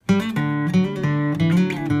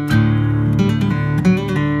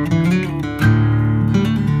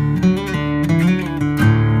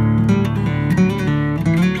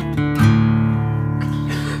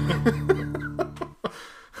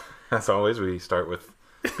As always, we start with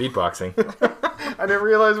beatboxing. I didn't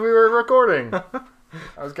realize we were recording.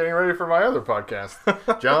 I was getting ready for my other podcast.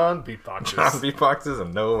 John beatboxes. John beatboxes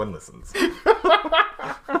and no one listens.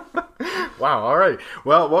 Wow, all right.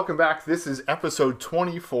 Well, welcome back. This is episode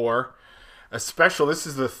 24. A special. This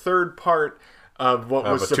is the third part of what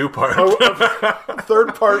was a two-part.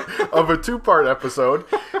 Third part of a two-part episode.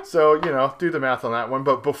 So, do the math on that one.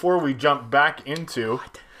 But before we jump back into...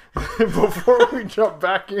 the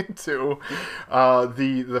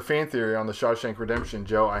fan theory on the Shawshank Redemption,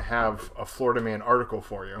 Joe, I have a Florida Man article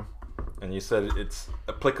for you. And you said it's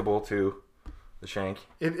applicable to the shank.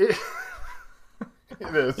 It is.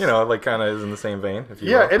 It is. Kind of is in the same vein. If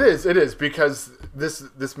you will. It is. It is because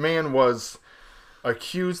this man was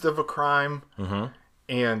accused of a crime,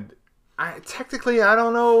 and I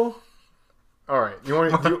don't know. All right,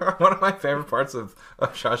 one of my favorite parts of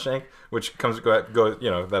Shawshank, which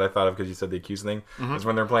that I thought of because you said the accused thing, is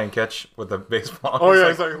when they're playing catch with the baseball. Oh yeah,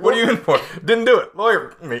 it's like, what are you in for? Didn't do it,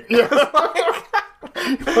 lawyer me. Yeah.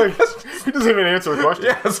 He doesn't even answer the question.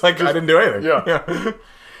 Yeah, it's like I didn't do anything. Yeah.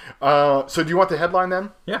 So do you want the headline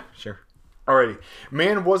then? Yeah, sure. Alrighty.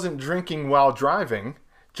 Man wasn't drinking while driving,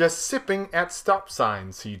 just sipping at stop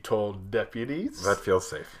signs, he told deputies. That feels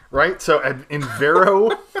safe. Right? So in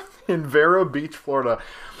Vero Beach, Florida,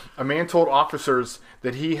 a man told officers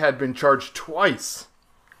that he had been charged twice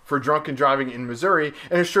for drunken driving in Missouri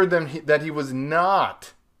and assured them that he was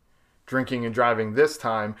not drinking and driving this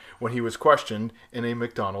time when he was questioned in a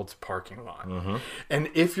McDonald's parking lot. And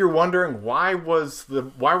if you're wondering why were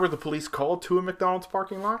the police called to a McDonald's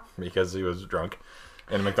parking lot? Because he was drunk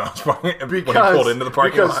in a McDonald's parking lot. When he pulled into the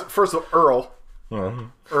parking lot. Because first of all,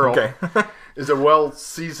 Earl is a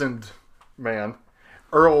well-seasoned man.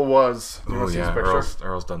 Earl was... Oh yeah,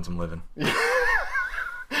 Earl's done some living.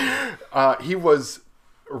 He was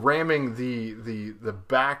ramming the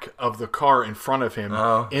back of the car in front of him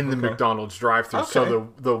in the McDonald's drive-thru. Okay. So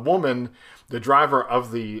the woman, the driver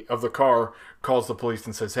of the car, calls the police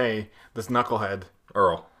and says, "Hey, this knucklehead,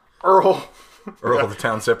 Earl, the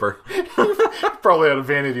town sipper." Probably had a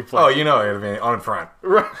vanity plate. Oh, he had a vanity on front.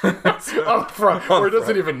 Right. On front, where he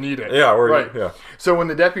doesn't even need it. Yeah, right. Yeah. So when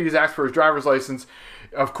the deputies asked for his driver's license,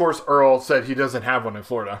 of course, Earl said he doesn't have one in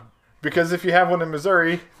Florida. Because if you have one in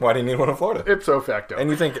Missouri... Why do you need one in Florida? Ipso facto. And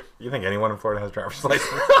you think anyone in Florida has a driver's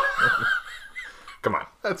license? Come on.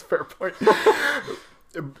 That's a fair point.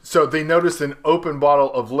 So they noticed an open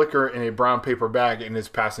bottle of liquor in a brown paper bag in his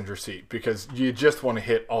passenger seat. Because you just want to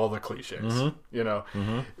hit all the cliches.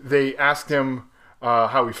 They asked him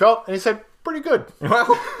how he felt, and he said, "Pretty good."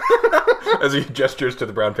 Well, as he gestures to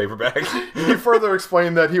the brown paper bag. He further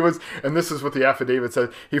explained that he was, and this is what the affidavit said,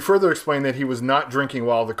 he further explained that he was not drinking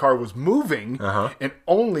while the car was moving, and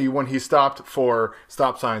only when he stopped for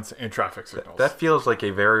stop signs and traffic signals. That feels like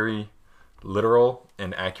a very literal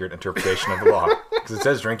and accurate interpretation of the law. Because it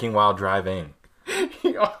says drinking while driving.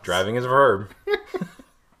 Driving is a verb.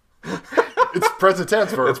 It's present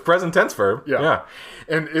tense verb. It's present tense verb. Yeah.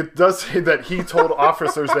 And it does say that he told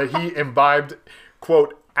officers that he imbibed,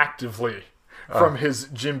 quote, actively from his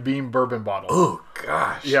Jim Beam bourbon bottle. Oh,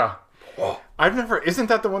 gosh. Yeah. Oh. Isn't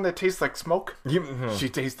that the one that tastes like smoke? She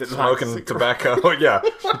tasted smoking like tobacco. Yeah.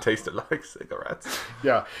 She tasted like cigarettes.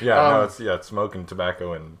 Yeah. Yeah, it's smoking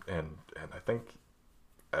tobacco and I think,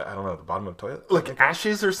 I don't know, the bottom of the toilet? Like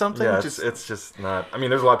ashes or something? Yeah, it's just not,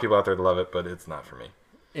 there's a lot of people out there that love it, but it's not for me.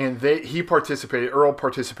 And Earl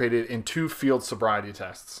participated in 2 field sobriety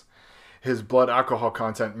tests. His blood alcohol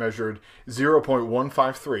content measured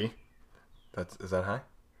 0.153. Is that high?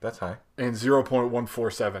 That's high. And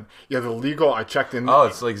 0.147. Yeah, the legal, I checked in. Oh,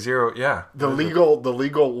 it's like 0, yeah. The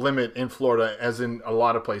legal limit in Florida, as in a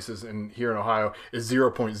lot of places and here in Ohio, is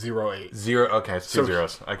 0.08. Okay, it's 2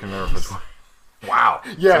 zeros. I can remember which one. Wow.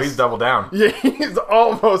 Yes. So he's double down. Yeah, he's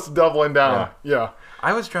almost doubling down. Yeah.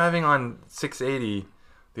 I was driving on 680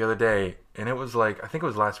 the other day, and it was like, I think it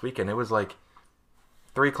was last weekend, it was like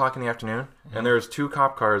 3 o'clock in the afternoon, and there was 2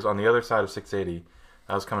 cop cars on the other side of 680.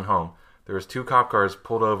 I was coming home. There was 2 cop cars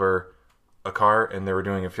pulled over a car, and they were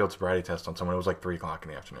doing a field sobriety test on someone. It was like 3 o'clock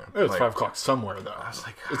in the afternoon. It was 5 o'clock somewhere, though. I was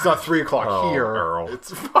like, it's not 3 o'clock here. Earl.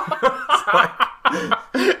 It's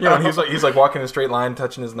and he's like walking in a straight line,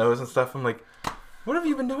 touching his nose and stuff. I'm like, what have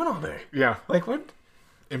you been doing all day? Yeah. Like, what?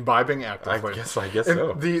 Imbibing actively. I guess and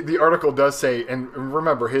so. The article does say, and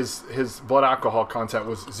remember, his blood alcohol content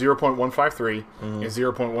was 0.153 and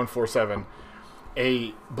 0.147.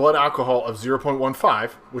 A blood alcohol of 0.15,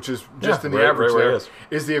 which is just in the average there,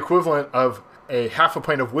 is the equivalent of a half a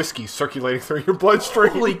pint of whiskey circulating through your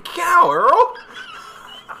bloodstream. Holy cow, Earl!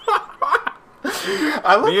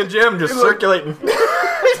 Me and Jim just circulating.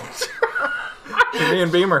 Me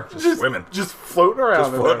and Beamer just swimming. Just floating around.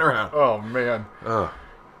 Just floating around. Oh, man.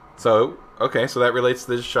 So that relates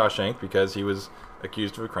to Shawshank because he was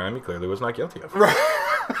accused of a crime he clearly was not guilty of. Right.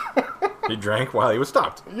 He drank while he was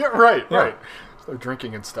stopped. Yeah, right. So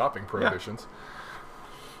drinking and stopping prohibitions.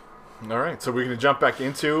 All right, so we're going to jump back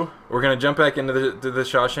into... We're going to jump back into the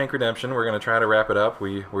Shawshank Redemption. We're going to try to wrap it up.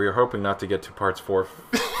 We are hoping not to get to parts 4,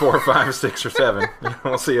 5, 6, or 7.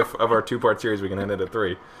 We'll see if of our 2-part series we can end it at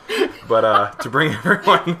 3. But to bring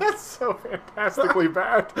everyone... That's so fantastically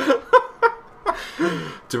bad.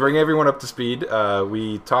 To bring everyone up to speed,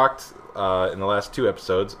 we talked in the last 2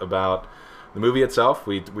 episodes about the movie itself.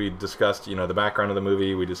 We discussed, the background of the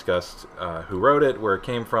movie. We discussed who wrote it, where it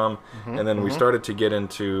came from, and then we started to get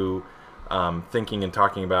into thinking and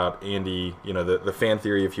talking about Andy. The fan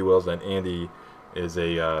theory, if you will, is that Andy is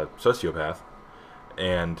a sociopath,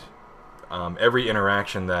 and every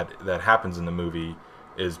interaction that happens in the movie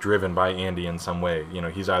is driven by Andy in some way.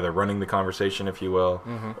 He's either running the conversation, if you will,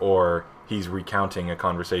 or he's recounting a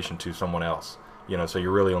conversation to someone else. So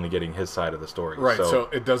you're really only getting his side of the story. Right. So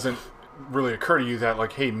it doesn't really occur to you that,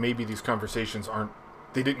 like, hey, maybe these conversations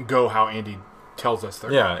they didn't go how Andy tells us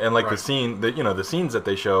they're going. And like the scene that the scenes that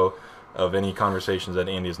they show of any conversations that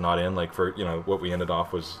Andy is not in, like for what we ended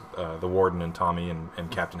off was the warden and Tommy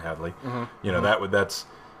and Captain Hadley. That's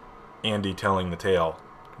Andy telling the tale.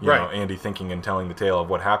 Andy thinking and telling the tale of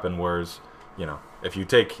what happened. Whereas if you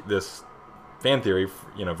take this fan theory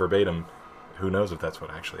verbatim, who knows if that's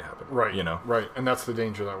what actually happened? Right. Right, and that's the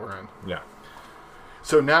danger that we're in. Yeah.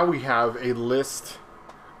 So now we have a list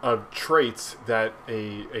of traits that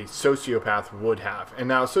a sociopath would have. And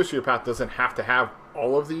now a sociopath doesn't have to have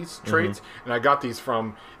all of these traits. And I got these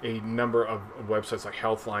from a number of websites like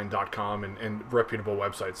healthline.com and reputable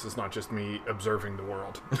websites. It's not just me observing the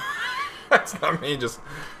world. That's not me just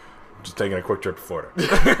taking a quick trip to Florida.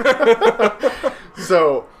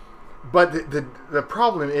 So, but the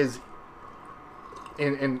problem is,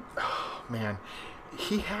 oh, man...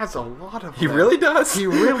 He has a lot of. He really does. He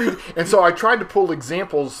really. And so I tried to pull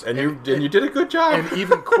examples, and you did a good job, and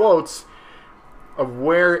even quotes of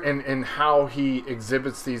where and how he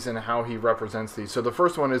exhibits these and how he represents these. So the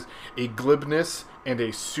first one is a glibness and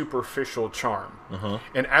a superficial charm.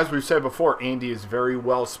 And as we've said before, Andy is very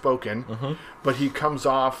well spoken, but he comes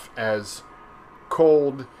off as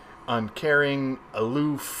cold, uncaring,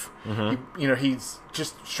 aloof. He's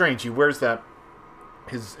just strange. He wears that.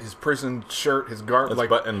 His prison shirt, his garb, like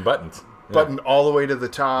buttons, buttoned all the way to the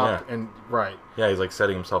top, and right. Yeah, he's like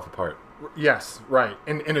setting himself apart. Yes, right,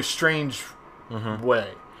 in a strange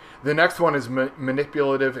way. The next one is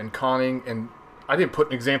manipulative and conning, and I didn't put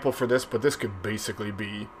an example for this, but this could basically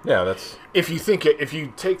be. Yeah, that's. If you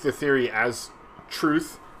take the theory as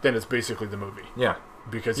truth, then it's basically the movie. Yeah,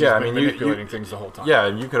 because he's been manipulating things the whole time. Yeah,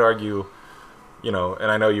 and you could argue,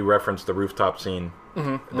 and I know you referenced the rooftop scene.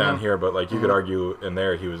 Down here, but like you could argue in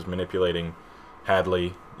there he was manipulating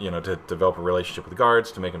Hadley, to develop a relationship with the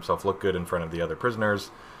guards, to make himself look good in front of the other prisoners,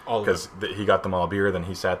 because he got them all beer, then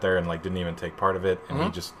he sat there and like didn't even take part of it,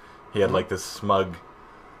 and he had like this smug,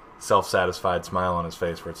 self-satisfied smile on his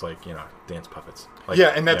face where it's like dance puppets. Like,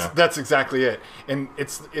 yeah, and that's exactly it. And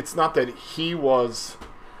it's not that he was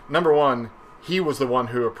number one. He was the one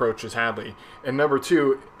who approaches Hadley, and number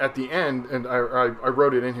two, at the end, and I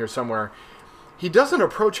wrote it in here somewhere. He doesn't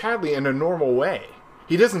approach Hadley in a normal way.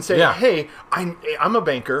 He doesn't say, hey, I'm a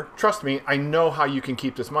banker. Trust me. I know how you can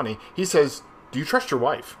keep this money. He says, do you trust your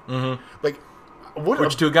wife? Like,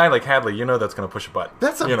 which to a guy like Hadley, that's going to push a button.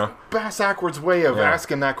 That's a bass-ackwards way of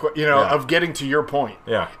asking that question, of getting to your point.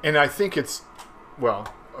 Yeah. And I think it's,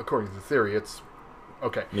 well, according to the theory, it's,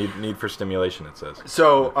 okay. Need for stimulation, it says.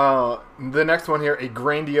 So the next one here, a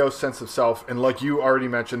grandiose sense of self, and like you already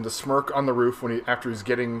mentioned, the smirk on the roof after he's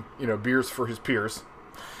getting beers for his peers.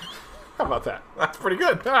 How about that? That's pretty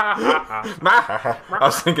good. I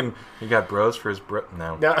was thinking you got bros for his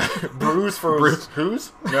no. Brews for his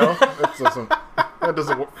who's? No, that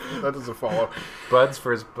doesn't follow. Buds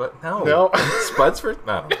for his butt? No. Spuds for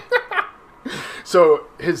no. So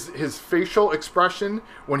his facial expression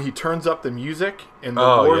when he turns up the music in the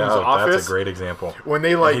warden's office. That's a great example. When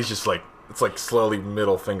they he's just like it's like slowly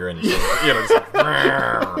middle finger and it's like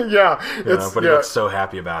but he looks so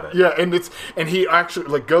happy about it. Yeah, and he actually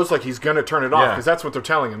like goes like he's gonna turn it off because that's what they're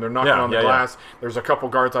telling him. They're knocking on the glass. There's a couple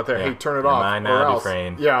guards out there. Hey, turn it off or else.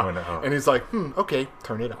 And he's like, okay,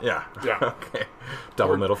 turn it off. Yeah. Okay.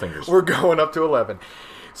 Double middle fingers. We're going up to 11.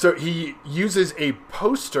 So he uses a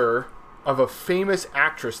poster of a famous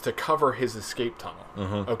actress to cover his escape tunnel.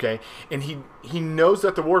 Okay, and he knows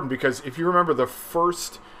that the warden, because if you remember the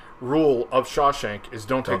first rule of Shawshank is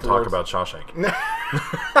don't talk about Shawshank.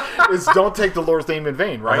 is don't take the Lord's name in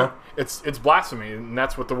vain, right? Uh-huh. It's blasphemy, and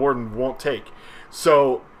that's what the warden won't take.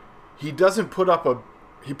 So he doesn't put up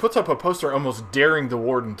he puts up a poster almost daring the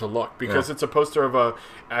warden to look, because it's a poster of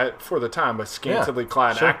for the time, a scantily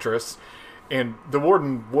clad actress, and the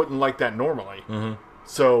warden wouldn't like that normally. Mm-hmm.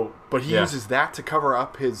 So, but he uses that to cover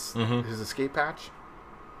up his escape hatch.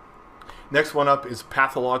 Next one up is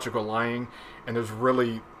pathological lying, and there's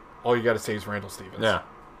really all you got to say is Randall Stevens.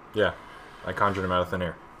 Yeah. I conjured him out of thin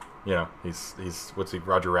air. You know, he's what's he,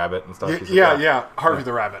 Roger Rabbit and stuff. Harvey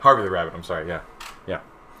the Rabbit. Harvey the Rabbit. I'm sorry. Yeah.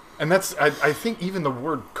 And that's I think even the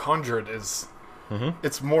word conjured is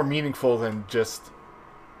it's more meaningful than just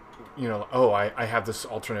I have this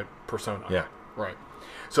alternate persona. Yeah. Right.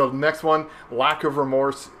 So next one, lack of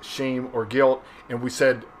remorse, shame, or guilt, and we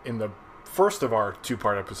said in the first of our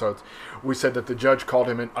 2-part episodes, we said that the judge called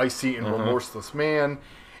him an icy and remorseless man.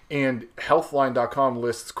 And Healthline.com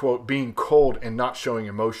lists, quote, being cold and not showing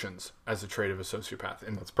emotions as a trait of a sociopath.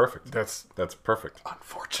 And that's perfect. That's perfect.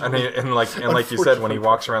 Unfortunately. And like you said, when he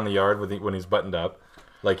walks around the yard when he's buttoned up,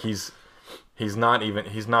 like he's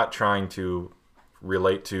not trying to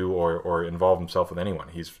relate to or involve himself with anyone.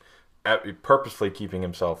 He's purposely keeping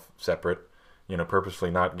himself separate, purposely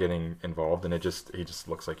not getting involved, and he just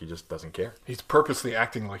looks like he just doesn't care. He's purposely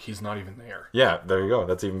acting like he's not even there. Yeah, there you go.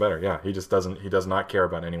 That's even better. Yeah, he does not care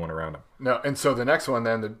about anyone around him. No, and so the next one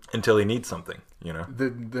then, until he needs something,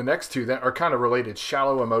 The next two that are kind of related: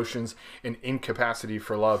 shallow emotions and incapacity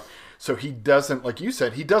for love. So he doesn't, like you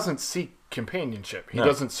said, he doesn't seek companionship. He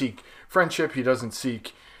doesn't seek friendship. He doesn't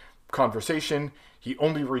seek conversation. He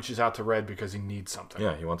only reaches out to Red because he needs something.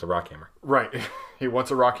 Yeah, he wants a rock hammer. Right. He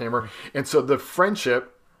wants a rock hammer. And so the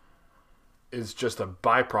friendship is just a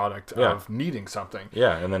byproduct of needing something.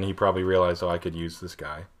 Yeah, and then he probably realized, I could use this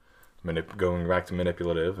guy. Going back to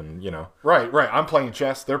manipulative and, Right. I'm playing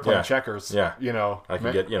chess. They're playing checkers. Yeah. I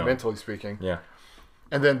can get, mentally speaking. Yeah.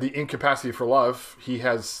 And then the incapacity for love, he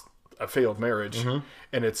has a failed marriage.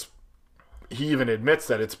 And he even admits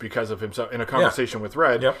that it's because of himself in a conversation with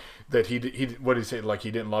Red that he what did he say, like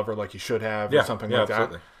he didn't love her like he should have or something like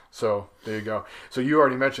absolutely. that. So there you go. So you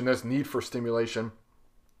already mentioned this need for stimulation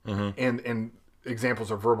and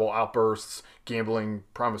examples of verbal outbursts, gambling,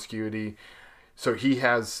 promiscuity. So he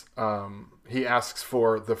has he asks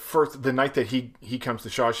for the night that he comes to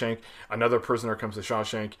Shawshank, another prisoner comes to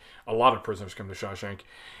Shawshank, a lot of prisoners come to Shawshank,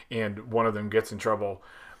 and one of them gets in trouble.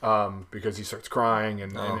 Because he starts crying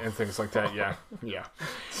and things like that. Yeah.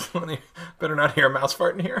 Better not hear a mouse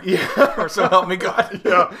fart in here. Yeah. Or so help me God.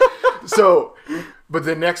 Yeah. So, but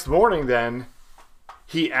the next morning then,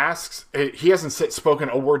 he asks, he hasn't spoken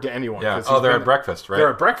a word to anyone. Yeah. They're at breakfast, right? They're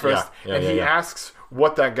at breakfast. And he asks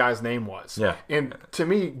what that guy's name was. Yeah. And to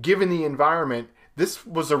me, given the environment, this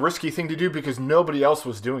was a risky thing to do because nobody else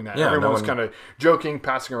was doing that. Yeah, everyone was kind of joking,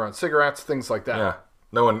 passing around cigarettes, things like that. Yeah.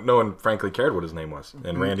 No one frankly cared what his name was.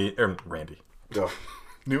 And Randy.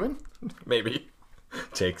 Newman? Maybe.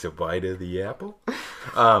 Takes a bite of the apple.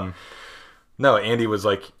 No, Andy was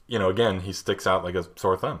like, again, he sticks out like a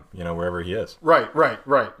sore thumb, wherever he is. Right.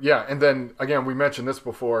 Yeah. And then, again, we mentioned this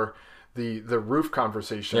before, the roof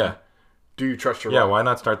conversation. Yeah. Do you trust your wife? wife? Why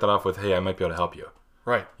not start that off with, hey, I might be able to help you.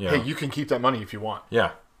 Right. Hey, you can keep that money if you want.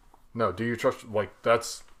 Yeah. No, do you trust,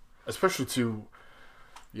 that's, especially to...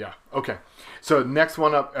 Yeah. Okay. So next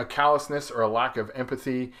one up, a callousness or a lack of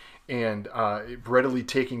empathy and readily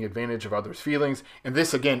taking advantage of others' feelings. And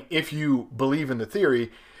this, again, if you believe in the theory,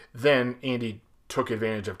 then Andy took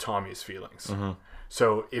advantage of Tommy's feelings. Mm-hmm.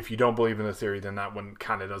 So if you don't believe in the theory, then that one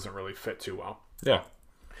kind of doesn't really fit too well. Yeah.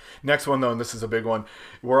 Next one, though, and this is a big one.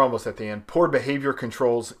 We're almost at the end. Poor behavior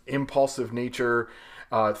controls, impulsive nature,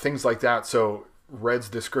 things like that. So Red's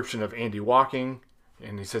description of Andy walking...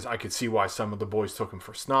 And he says, I could see why some of the boys took him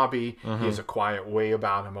for snobby. He has a quiet way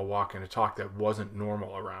about him, a walk and a talk that wasn't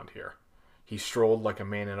normal around here. He strolled like a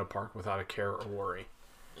man in a park without a care or worry.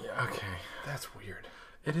 Yeah, okay. That's weird.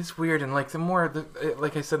 It is weird. And, like,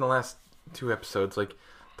 like I said in the last 2 episodes, like,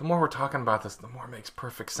 the more we're talking about this, the more it makes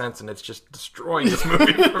perfect sense. And it's just destroying this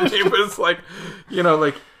movie for me. But it's like,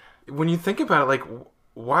 like, when you think about it, like,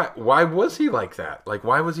 why was he like that? Like,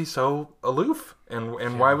 why was he so aloof?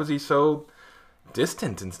 And why was he so...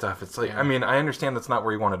 distant and stuff? It's like, I mean, I understand that's not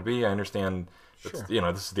where you wanted to be. I understand, this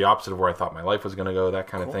is the opposite of where I thought my life was going to go, that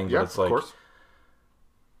kind of thing. But it's like,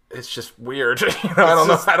 it's just weird. I don't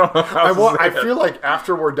know. I feel like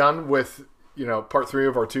after we're done with, part 3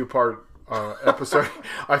 of our 2-part episode,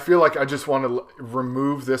 I feel like I just want to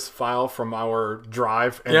remove this file from our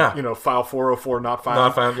drive and, file 404 not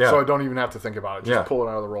found. So I don't even have to think about it. Just pull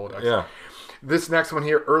it out of the Rolodex. Yeah. This next one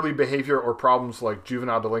here, early behavior or problems like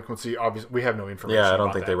juvenile delinquency. Obviously, we have no information. Yeah, I don't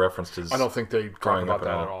about think that. they referenced his. I don't think they talk about up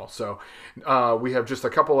that at at all. So we have just a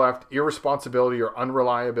couple left. Irresponsibility or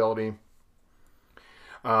unreliability.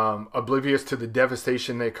 Oblivious to the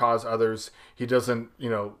devastation they cause others. He doesn't,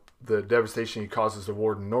 the devastation he causes to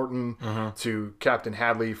Warden Norton, to Captain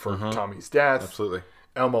Hadley for Tommy's death. Absolutely.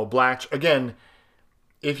 Elmo Blatch. Again,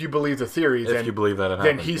 if you believe the theory, If you believe that it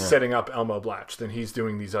happened, then he's setting up Elmo Blatch. Then he's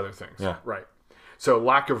doing these other things. Yeah. Right. So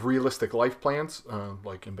lack of realistic life plans,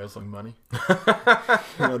 like embezzling money.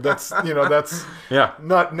 That's Yeah.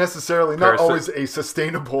 not necessarily, not always a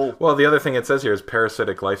sustainable. Well, the other thing it says here is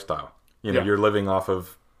parasitic lifestyle. You're living off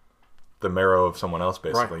of the marrow of someone else,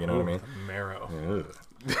 basically. Right. You know what I mean? Marrow.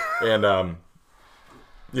 And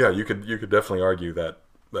you could definitely argue that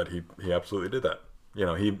he absolutely did that.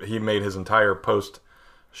 He made his entire post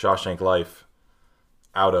Shawshank life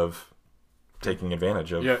out of taking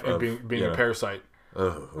advantage of being a parasite.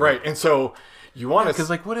 Ugh. Right, and so you want to because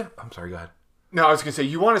what if I'm sorry, go ahead. No, I was going to say,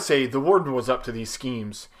 you want to say the warden was up to these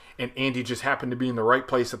schemes, and Andy just happened to be in the right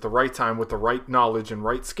place at the right time with the right knowledge and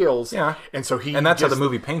right skills. Yeah. And so and that's how the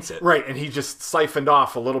movie paints it. Right, and he just siphoned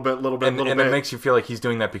off a little bit. And it makes you feel like he's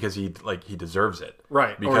doing that because he deserves it.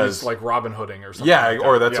 Right, because, or he's like Robin Hooding or something. Yeah, like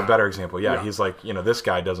or that's a better example. Yeah, he's like, this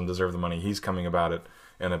guy doesn't deserve the money. He's coming about it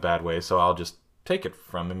in a bad way, so I'll just take it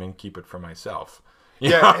from him and keep it for myself.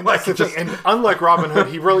 And that's the thing. And unlike Robin Hood,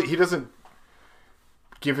 he doesn't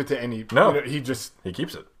give it to any. No, he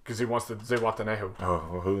keeps it because he wants to Zewatenehu. Oh,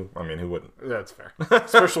 well, who wouldn't? That's fair,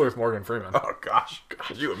 especially with Morgan Freeman. Oh gosh,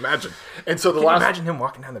 could you imagine? And so Can you imagine him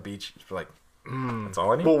walking down the beach, just like, that's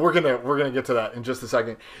all I need. Well, we're gonna get to that in just a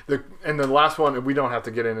second. And the last one, and we don't have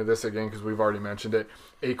to get into this again because we've already mentioned it.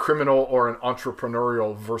 A criminal or an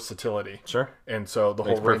entrepreneurial versatility. Sure. And so the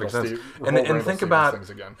Makes whole perfect sense. And think about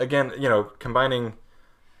again, combining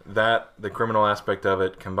that, the criminal aspect of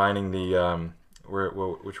it, combining the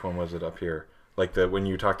which one was it up here? Like when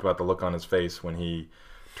you talked about the look on his face when he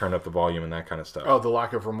turned up the volume and that kind of stuff. Oh, the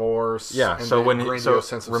lack of remorse. Yeah. And So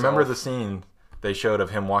sense of remember self. the scene they showed of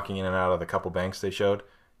him walking in and out of the couple banks they showed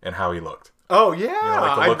and how he looked. Oh yeah.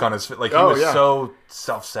 Like the look on his face, like he was so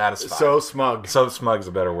self-satisfied, so smug. So smug is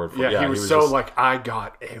a better word for it. Yeah, he was so just, like, I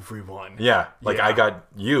got everyone. Yeah, like I got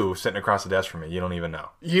you sitting across the desk from me. You don't even know.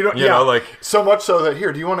 You don't. Like so much so that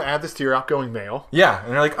here, do you want to add this to your outgoing mail? Yeah,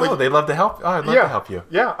 and they're like, oh, they'd love to help. Oh, I'd love to help you.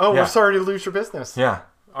 Yeah. Oh, we're sorry to lose your business. Yeah.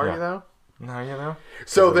 Are you though? No, you know.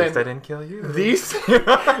 So then, at least I didn't kill you.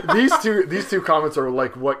 These two comments are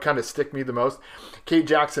like what kind of stick me the most. Kate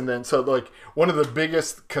Jackson then. So like one of the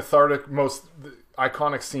biggest cathartic, most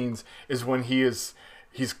iconic scenes is when he's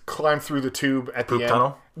climbed through the tube at Poop the end.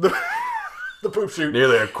 tunnel. The poop chute.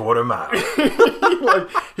 Nearly a quarter mile.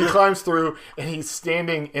 he climbs through and he's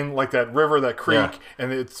standing in like that river, that creek,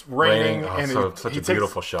 and it's raining. Oh, and such a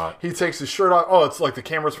beautiful shot. He takes his shirt off. Oh, it's like the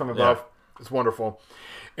camera's from above. Yeah. It's wonderful.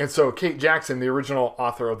 And so Kate Jackson, the original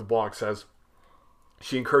author of the blog, says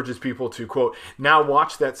she encourages people to, quote, now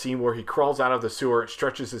watch that scene where he crawls out of the sewer and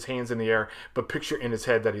stretches his hands in the air, but picture in his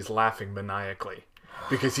head that he's laughing maniacally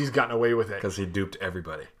because he's gotten away with it. Because he duped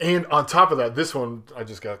everybody. And on top of that, this one, I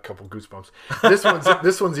just got a couple goosebumps.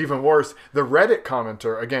 This one's even worse. The Reddit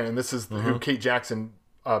commenter, again, and this is who Kate Jackson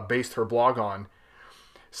based her blog on,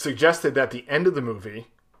 suggested that the end of the movie,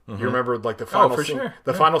 you remember like the final scene, sure.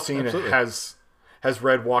 The final scene has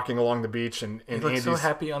Red walking along the beach and he looks Andy's so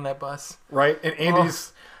happy on that bus. Right? And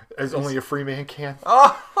Andy's as only a free man can.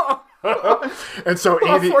 Oh. And so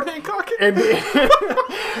Andy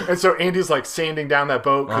and so Andy's like sanding down that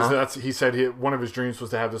boat because he said one of his dreams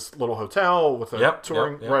was to have this little hotel with a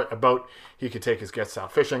touring a boat he could take his guests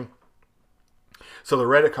out fishing. So the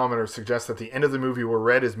Reddit commenter suggests that the end of the movie where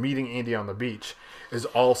Red is meeting Andy on the beach is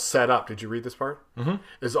all set up. Did you read this part? Mm-hmm.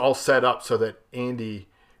 Is all set up so that Andy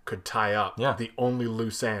could tie up the only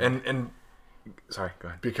loose end. And sorry, go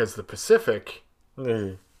ahead. Because the Pacific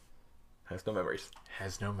has no memories.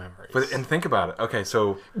 And think about it. Okay,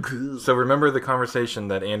 so remember the conversation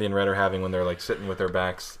that Andy and Red are having when they're like sitting with their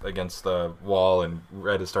backs against the wall, and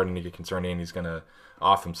Red is starting to get concerned Andy's gonna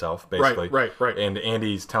off himself, basically. Right. And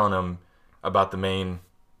Andy's telling him about the main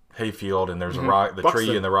hayfield, and there's a rock, the Buxton.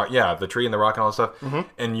 tree and the rock. Yeah, the tree and the rock and all that stuff. Mm-hmm.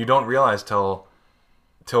 And you don't realize till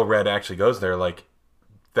Red actually goes there, like,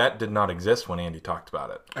 that did not exist when Andy talked about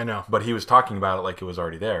it. I know. But he was talking about it like it was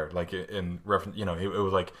already there. Like in reference, it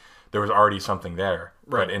was like there was already something there.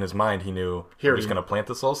 Right. But in his mind, he knew he was going to plant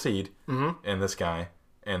this little seed in this guy.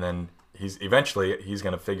 And then he's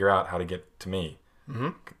going to figure out how to get to me. Mm-hmm.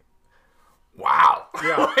 Wow.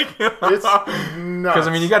 Yeah. It's nuts. Because,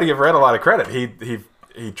 I mean, you got to give Red a lot of credit.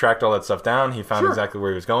 he tracked all that stuff down. He found exactly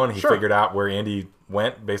where he was going. He figured out where Andy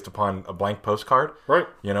went based upon a blank postcard. Right.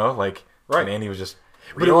 You know, like, and Andy was just...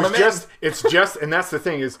 But it's just, and that's the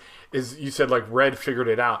thing is you said like Red figured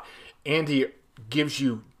it out. Andy gives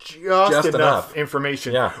you just enough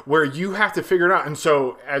information where you have to figure it out. And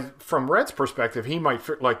so, as from Red's perspective, he might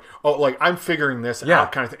I'm figuring this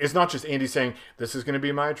out kind of thing. It's not just Andy saying this is going to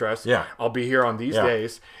be my address. Yeah, I'll be here on these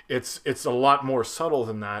days. It's a lot more subtle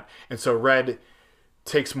than that. And so Red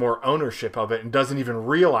takes more ownership of it and doesn't even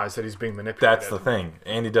realize that he's being manipulated. That's the thing.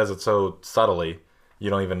 Andy does it so subtly, you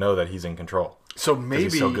don't even know that he's in control. So maybe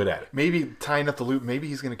he's so good at it. Maybe tying up the loop. Maybe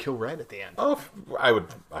he's going to kill Red at the end. Oh, I would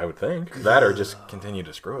think that, or just continue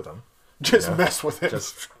to screw with him. Just mess with it.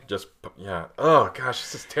 Just Oh gosh,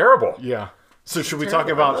 this is terrible. Yeah. So should we talk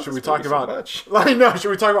about? Should we talk about? So I know.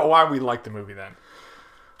 Should we talk about why we like the movie then?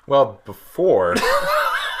 Well, before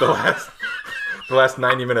the last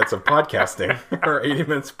 90 minutes of podcasting or 80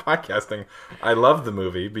 minutes of podcasting, I loved the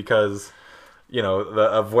movie because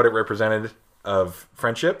of what it represented. Of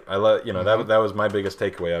friendship, I love that was my biggest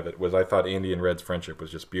takeaway of it was I thought Andy and Red's friendship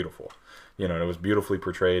was just beautiful. It was beautifully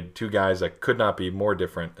portrayed. Two guys that could not be more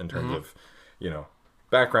different in terms of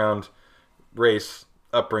background, race,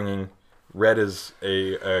 upbringing. Red is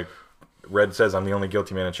Red says I'm the only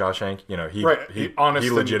guilty man in Shawshank. He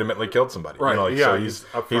legitimately killed somebody. Right. So he's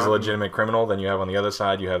a legitimate criminal. Then you have on the other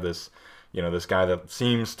side you have this. This guy that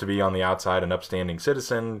seems to be on the outside an upstanding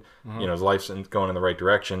citizen. His life's going in the right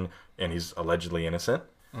direction. And he's allegedly innocent.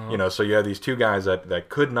 So you have these two guys that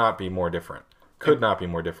could not be more different.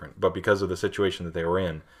 But because of the situation that they were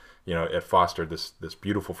in, it fostered this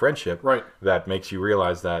beautiful friendship that makes you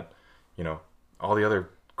realize that, all the other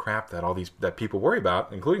crap that people worry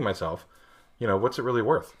about, including myself, what's it really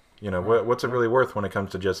worth? What's it really worth when it comes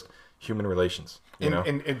to just human relations?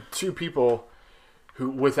 And two people who,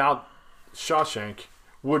 without Shawshank,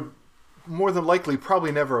 would more than likely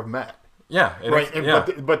probably never have met. Yeah,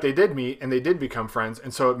 But they did meet and they did become friends,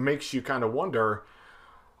 and so it makes you kind of wonder,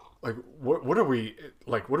 like, what are we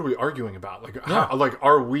arguing about? Like,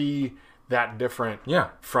 are we that different?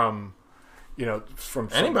 From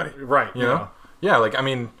anybody, right? Yeah. Like, I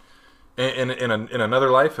mean, in another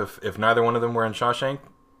life, if neither one of them were in Shawshank,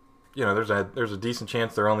 there's a decent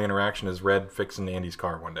chance their only interaction is Red fixing Andy's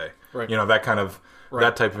car one day. Right. That kind of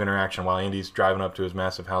that type of interaction while Andy's driving up to his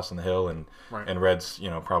massive house on the hill and Red's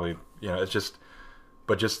probably. It just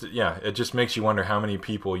makes you wonder how many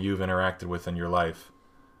people you've interacted with in your life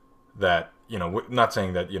that, not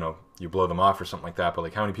saying that, you blow them off or something like that, but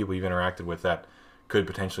like how many people you've interacted with that could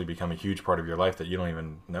potentially become a huge part of your life that you don't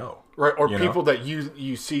even know. Right. Or people that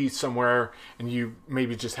you see somewhere and you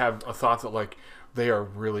maybe just have a thought that like they are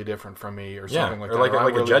really different from me or something like that. Or like a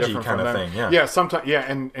really judgy kind of thing. Yeah. Yeah. Sometimes. Yeah.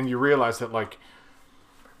 And you realize that like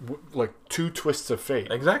two twists of fate,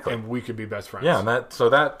 exactly, and we could be best friends. Yeah, and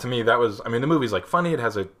that to me, that was. I mean, the movie's like funny. It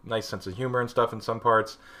has a nice sense of humor and stuff in some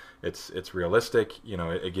parts. It's realistic.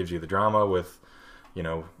 It gives you the drama with,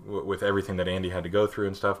 with everything that Andy had to go through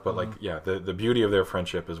and stuff. But the beauty of their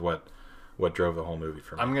friendship is what drove the whole movie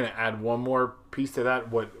for me. I'm gonna add one more piece to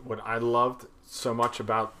that. What I loved so much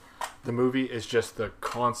about the movie is just the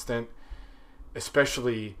constant,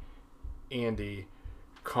 especially Andy,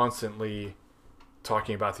 constantly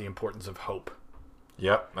talking about the importance of hope.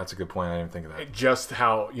 Yep, that's a good point. I didn't think of that. Just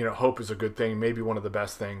how, hope is a good thing, maybe one of the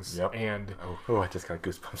best things. Yep. And I just got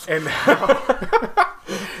goosebumps.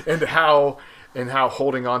 And how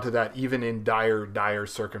holding on to that even in dire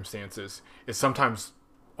circumstances is sometimes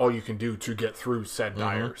all you can do to get through said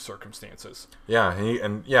dire circumstances. Yeah,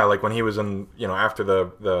 like when he was in, after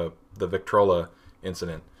the Victrola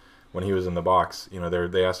incident, when he was in the box,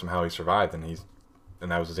 they asked him how he survived, and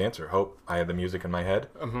that was his answer. Hope. I had the music in my head,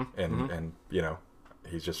 and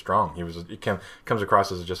he's just strong. He comes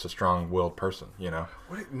across as just a strong-willed person.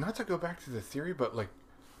 Not to go back to the theory, but like,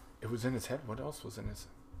 it was in his head. What else was in his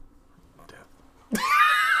death?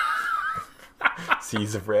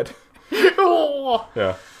 Seas of red. Oh.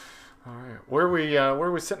 Yeah. All right. Where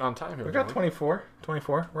are we sitting on time here? We got 24. We're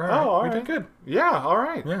all right. All we right. did good. Yeah. All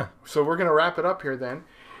right. Yeah. So we're gonna wrap it up here then.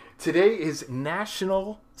 Today is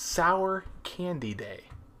National Sour Candy Day.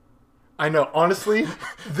 I know, honestly,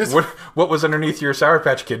 this... What was underneath your Sour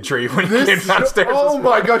Patch Kid tree when you came downstairs? Oh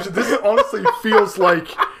my gosh, this honestly feels like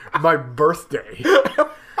my birthday.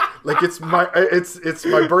 Like it's my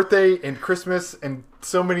birthday and Christmas and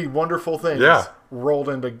so many wonderful things rolled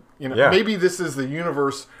into, maybe this is the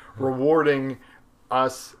universe rewarding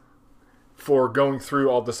us for going through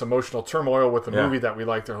all this emotional turmoil with the movie that we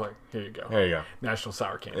like. They're like, here you go. There you go. National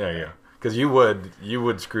Sour Candy. There you go. Because you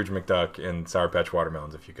would Scrooge McDuck in Sour Patch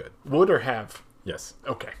Watermelons if you could. Would or have? Yes.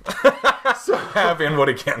 Okay. Have and would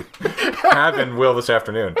again. Have and will this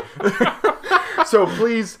afternoon. So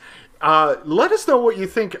please let us know what you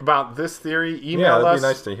think about this theory. Email that'd us. be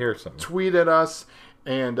nice to hear something. Tweet at us,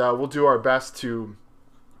 and we'll do our best to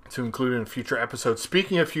include in future episodes.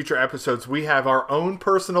 Speaking of future episodes, we have our own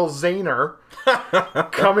personal Zaner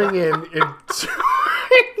coming in 2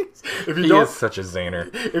 weeks. He is such a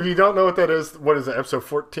Zaner. If you don't know what that is, what is it, episode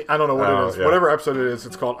 14? I don't know what it is. Yeah. Whatever episode it is,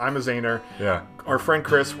 it's called I'm a Zaner. Yeah. Our friend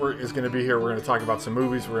Chris is going to be here. We're going to talk about some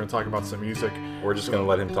movies. We're going to talk about some music. We're just going to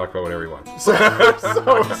let him talk about whatever he wants.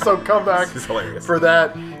 So come back This is hilarious. for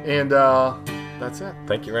that. And that's it.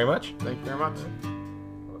 Thank you very much. Thank you very much.